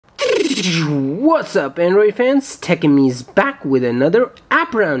What's up, Android fans? TechMe's back with another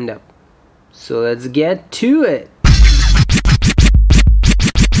app roundup. So let's get to it.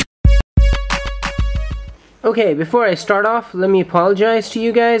 Okay, before I start off, let me apologize to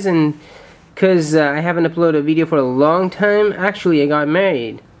you guys, and because I haven't uploaded a video for a long time. Actually, I got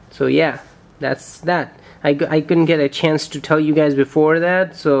married, so yeah, that's that. I couldn't get a chance to tell you guys before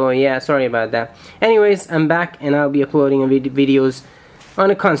that, so yeah, sorry about that. Anyways, I'm back and I'll be uploading videos on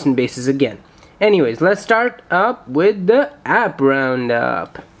a constant basis again. Anyways, let's start up with the app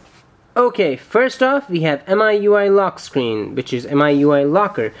roundup. Okay, first off, we have MIUI Lock Screen, which is MIUI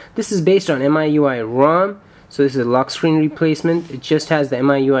Locker. This is based on MIUI ROM, so this is a lock screen replacement. It just has the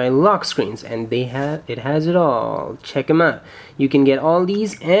MIUI lock screens, and it has it all. Check them out. You can get all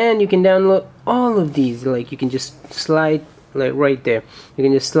these, and you can download all of these. Like, you can just slide, like right there. You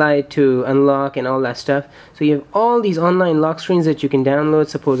can just slide to unlock and all that stuff. So you have all these online lock screens that you can download.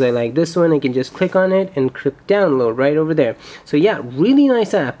 Suppose I like this one, I can just click on it and click download right over there. So yeah, really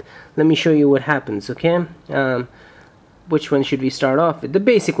nice app. Let me show you what happens, okay? Which one should we start off with? The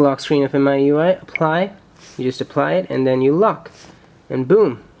basic lock screen of MIUI. Apply. You just apply it and then you lock. And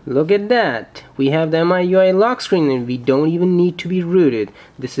boom. Look at that. We have the MIUI lock screen and we don't even need to be rooted.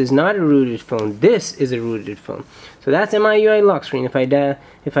 This is not a rooted phone. This is a rooted phone. So that's MIUI lock screen.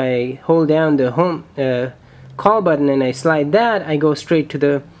 If I hold down the home call button and I slide that, I go straight to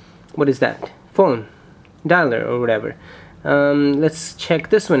the, what is that? Phone dialer or whatever. Let's check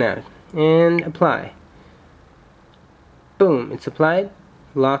this one out and apply. Boom, it's applied.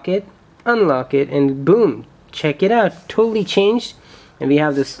 Lock it, unlock it, and boom, check it out, totally changed. And we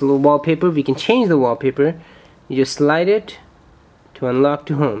have this little wallpaper. We can change the wallpaper. You just slide it to unlock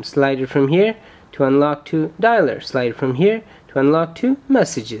to home, slide it from here to unlock to dialer, slide it from here to unlock to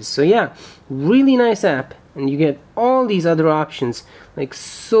messages. So yeah, really nice app, and you get all these other options, like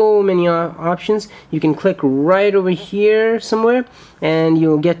so many options. You can click right over here somewhere and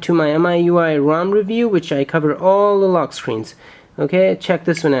you'll get to my MIUI ROM review, which I cover all the lock screens. Okay, check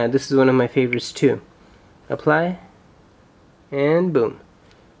this one out. This is one of my favorites too. Apply and boom.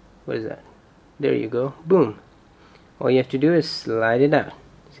 What is that? There you go. Boom. All you have to do is slide it out.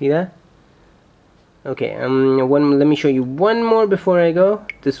 See that? Okay, let me show you one more before I go.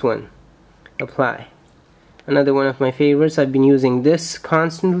 This one. Apply. Another one of my favorites. I've been using this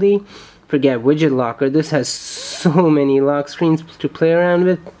constantly. Forget Widget Locker. This has so many lock screens to play around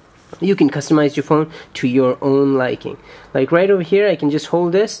with. You can customize your phone to your own liking. Like right over here, I can just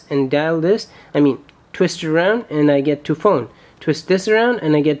hold this and dial this. Twist it around and I get to phone. Twist this around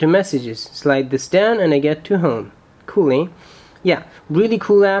and I get to messages. Slide this down and I get to home. Cool, eh? Yeah, really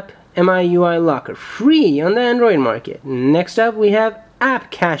cool app. MIUI Locker. Free on the Android market. Next up, we have App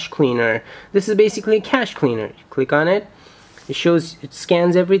Cache Cleaner. This is basically a cache cleaner. You click on it. It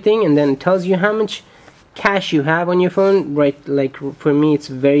scans everything and then it tells you how much cache you have on your phone. Right, like for me it's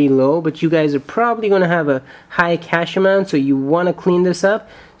very low, but you guys are probably going to have a high cache amount, so you want to clean this up.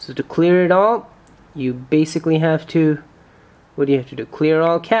 So to clear it all, you basically have to, what do you have to do? Clear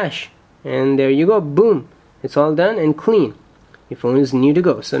all cache, and there you go. Boom, it's all done and clean. Your phone is new to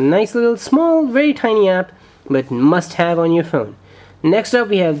go. So nice little small, very tiny app, but must have on your phone. Next up,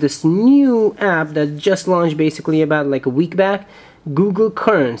 we have this new app that just launched basically about like a week back, Google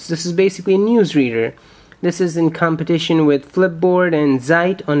Currents. This is basically a news reader. This is in competition with Flipboard and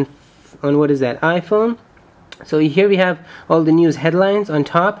Zite on what is that, iPhone. So here we have all the news headlines on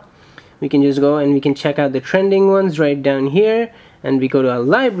top. We can just go and we can check out the trending ones right down here, and we go to our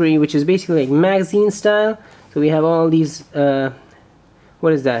library, which is basically like magazine style. So we have all these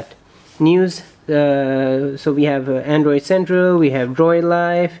what is that, news. So we have Android Central, we have Droid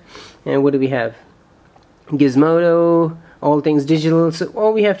Life, and what do we have? Gizmodo, all things digital. So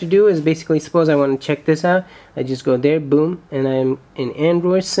all we have to do is basically, suppose I want to check this out, I just go there, boom, and I'm in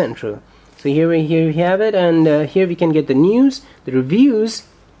Android Central. So here we have it, and here we can get the news, the reviews,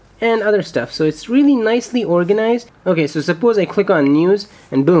 and other stuff. So it's really nicely organized. Okay, so suppose I click on news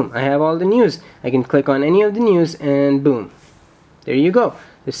and boom, I have all the news. I can click on any of the news and boom, there you go.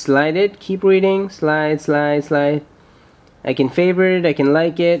 Just slide it, keep reading, slide, slide, slide. I can favorite it, I can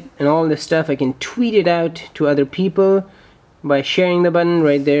like it, and all this stuff. I can tweet it out to other people by sharing the button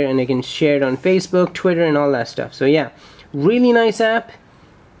right there, and I can share it on Facebook, Twitter, and all that stuff. So yeah, really nice app,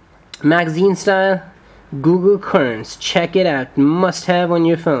 magazine style. Google Currents, check it out, must have on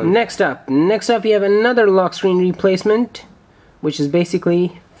your phone. Next up we have another lock screen replacement, which is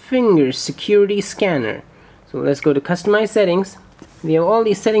basically finger security scanner. So let's go to customize settings. We have all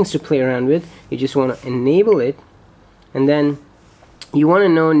these settings to play around with. You just want to enable it, and then you want to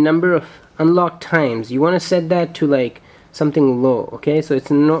know number of unlock times. You want to set that to like something low. Okay, so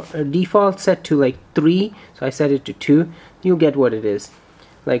it's a default set to like 3, so I set it to 2. You'll get what it is.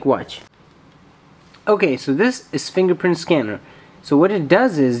 Like, watch. Okay, so this is fingerprint scanner. So what it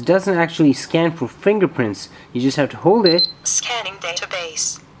does is, doesn't actually scan for fingerprints. You just have to hold it. Scanning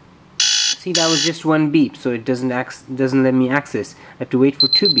database. See, that was just 1 beep, so it doesn't let me access. I have to wait for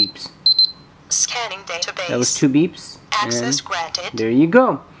 2 beeps. Scanning database. That was 2 beeps. Access granted. There you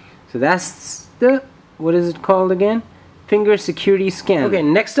go. So that's the, what is it called again? Finger security scan. Okay,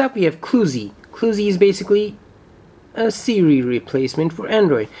 next up we have Cluzee. Cluzee is basically a Siri replacement for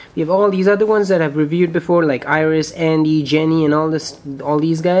Android. We have all these other ones that I've reviewed before, like Iris, Andy, Jenny, and all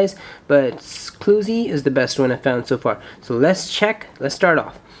these guys. But Cluzee is the best one I found so far. So let's check. Let's start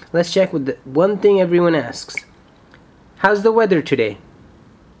off. Let's check with the one thing everyone asks. How's the weather today?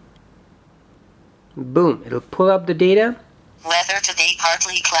 Boom. It'll pull up the data. Weather today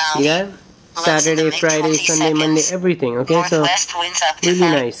partly cloudy. Yeah. Saturday, Friday, Sunday, Monday, everything. Okay, so really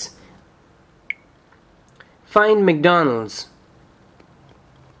nice. Find McDonald's.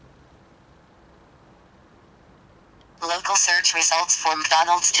 Local search results for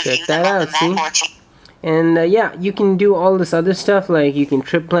McDonald's to check view that them on out, the map. see? And yeah, you can do all this other stuff, like you can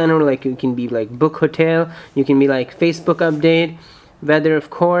trip planner, like you can be like book hotel, you can be like Facebook update, weather of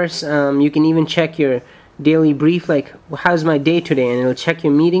course, you can even check your daily brief, like how's my day today, and it'll check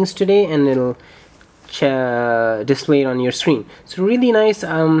your meetings today and it'll display it on your screen. So really nice.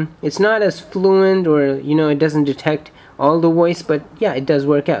 It's not as fluent, or you know, it doesn't detect all the voice, but yeah, it does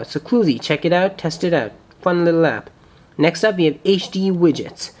work out. So Cluzee, check it out, test it out. Fun little app. Next up we have HD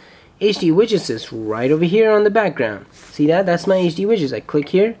Widgets. HD Widgets is right over here on the background. See that? That's my HD Widgets. I click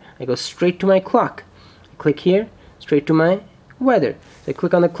here, I go straight to my clock. I click here, straight to my weather. So I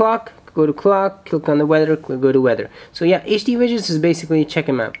click on the clock, go to clock, click on the weather, go to weather. So yeah, HD Widgets is basically, check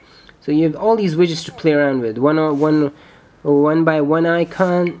them out. So you have all these widgets to play around with. One by one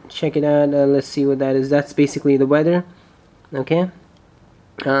icon. Check it out. Let's see what that is. That's basically the weather. Okay.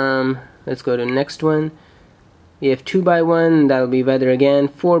 Let's go to the next one. We have 2 by 1, that'll be weather again.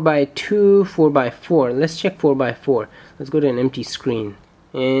 4 by 2, 4 by 4. Let's check 4 by 4. Let's go to an empty screen.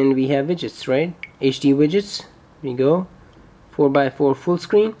 And we have widgets, right? HD widgets. Here we go. 4 by 4 full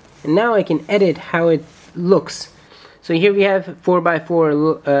screen. And now I can edit how it looks. So here we have 4 by 4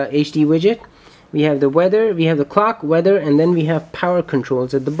 HD widget. We have the weather, we have the clock, weather, and then we have power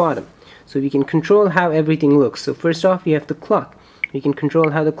controls at the bottom. So we can control how everything looks. So first off, we have the clock. We can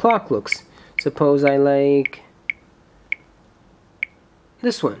control how the clock looks. Suppose I like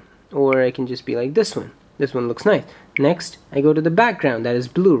this one, or I can just be like this one. This one looks nice. Next, I go to the background, that is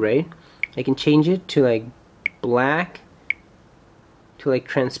blue, right? I can change it to like black, to like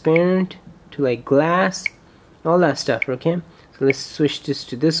transparent, to like glass, all that stuff, okay? So let's switch this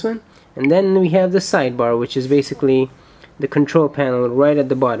to this one. And then we have the sidebar, which is basically the control panel right at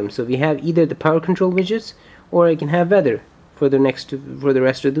the bottom. So we have either the power control widgets, or I can have weather for the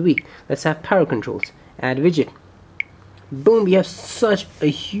rest of the week. Let's have power controls. Add widget. Boom, we have such a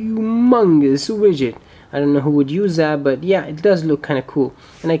humongous widget. I don't know who would use that, but yeah, it does look kind of cool.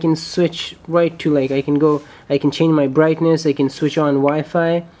 And I can switch right to, like, I can change my brightness, I can switch on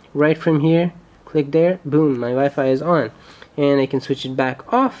Wi-Fi right from here. Click there, boom, my Wi-Fi is on. And I can switch it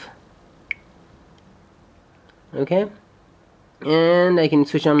back off. Okay. And I can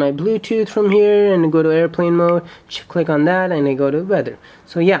switch on my Bluetooth from here and go to airplane mode. Click on that and I go to weather.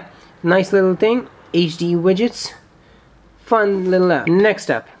 So yeah, nice little thing. HD widgets. Fun little app.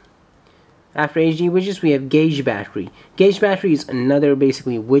 Next up, after HD widgets, we have Guage battery. Guage battery is another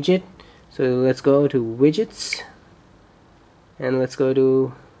basically widget. So let's go to widgets and let's go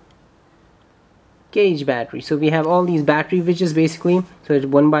to Guage battery. So we have all these battery widgets basically. So it's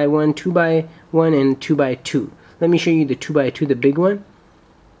 1 by 1, 2 by 1, and 2 by 2. Let me show you the 2 by 2, the big one.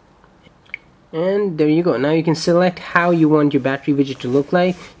 And there you go. Now you can select how you want your battery widget to look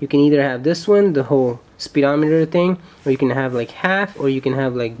like. You can either have this one, the whole speedometer thing, or you can have like half, or you can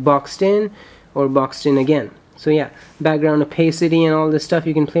have like boxed in, or boxed in again. So yeah, background opacity and all this stuff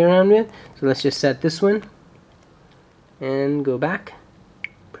you can play around with. So let's just set this one and go back,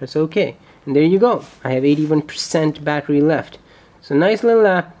 press OK, and there you go. I have 81% battery left. So nice little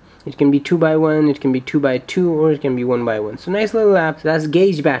app. It can be 2 by 1, it can be 2 by 2, or it can be 1 by 1. So nice little app. So that's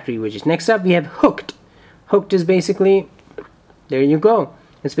Guage battery widgets. Next up we have Hooked. Hooked is basically, there you go.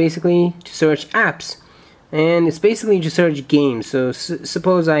 It's basically to search apps. And it's basically to search games. So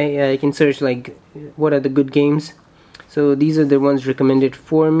suppose I can search like, what are the good games? So these are the ones recommended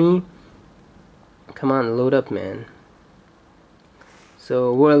for me. Come on, load up, man.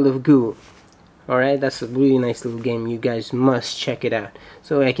 So World of Goo. Alright, that's a really nice little game. You guys must check it out.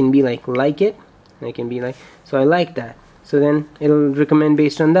 So I can be like it. I can be like, so I like that. So then it'll recommend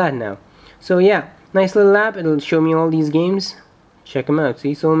based on that now. So yeah, nice little app. It'll show me all these games. Check them out.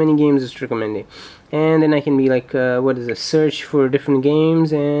 See, so many games it's recommending. And then I can be like, what is a search for different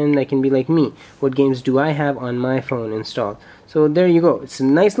games, and I can be like me. What games do I have on my phone installed? So there you go. It's a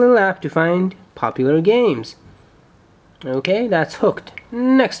nice little app to find popular games. Okay, that's hooked.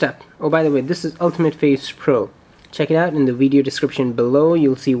 Next up. Oh, by the way, this is Ultimate Faves Pro. Check it out in the video description below.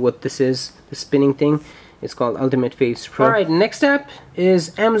 You'll see what this is, the spinning thing. It's called Ultimate Faves Pro. Alright, next app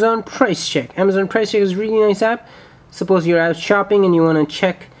is Amazon Price Check. Amazon Price Check is a really nice app. Suppose you're out shopping and you want to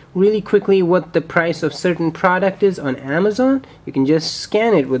check really quickly what the price of certain product is on Amazon. You can just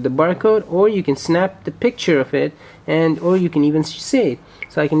scan it with the barcode, or you can snap the picture of it, and or you can even say it.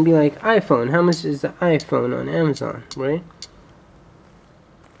 So I can be like, iPhone, how much is the iPhone on Amazon, right?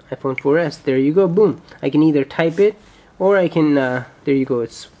 iPhone 4S, there you go, boom. I can either type it, or I can, there you go,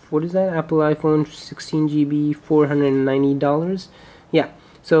 it's, what is that? Apple iPhone 16 GB, $490. Yeah,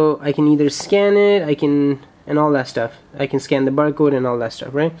 so I can either scan it, I can, and all that stuff. I can scan the barcode and all that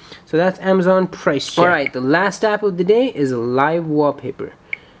stuff, right? So that's Amazon Price Check. Alright, the last app of the day is Live Wallpaper.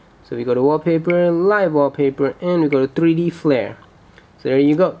 So we go to Wallpaper, Live Wallpaper, and we go to 3D Flare. So there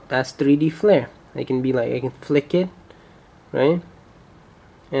you go, that's 3D Flare. I can be like, I can flick it, right?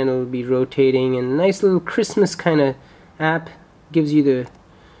 And it'll be rotating, and nice little Christmas kind of app. Gives you the,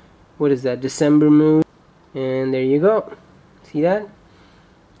 what is that, December mood. And there you go. See that?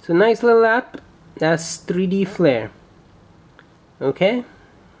 So nice little app. That's 3D Flare. Okay,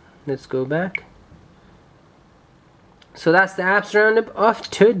 let's go back. So that's the apps roundup of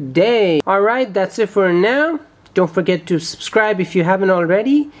today. Alright, that's it for now. Don't forget to subscribe if you haven't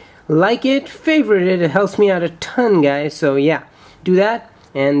already. Like it, favorite it, it helps me out a ton, guys. So yeah, do that,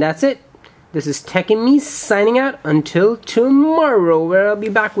 and that's it. This is Tech and Me signing out until tomorrow, where I'll be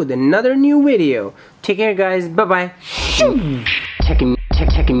back with another new video. Take care, guys. Bye-bye. Tech and Me. Tech and Me.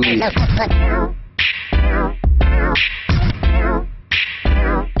 Tech and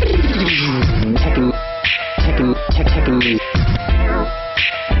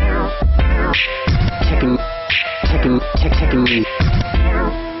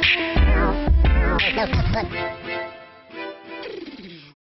Me.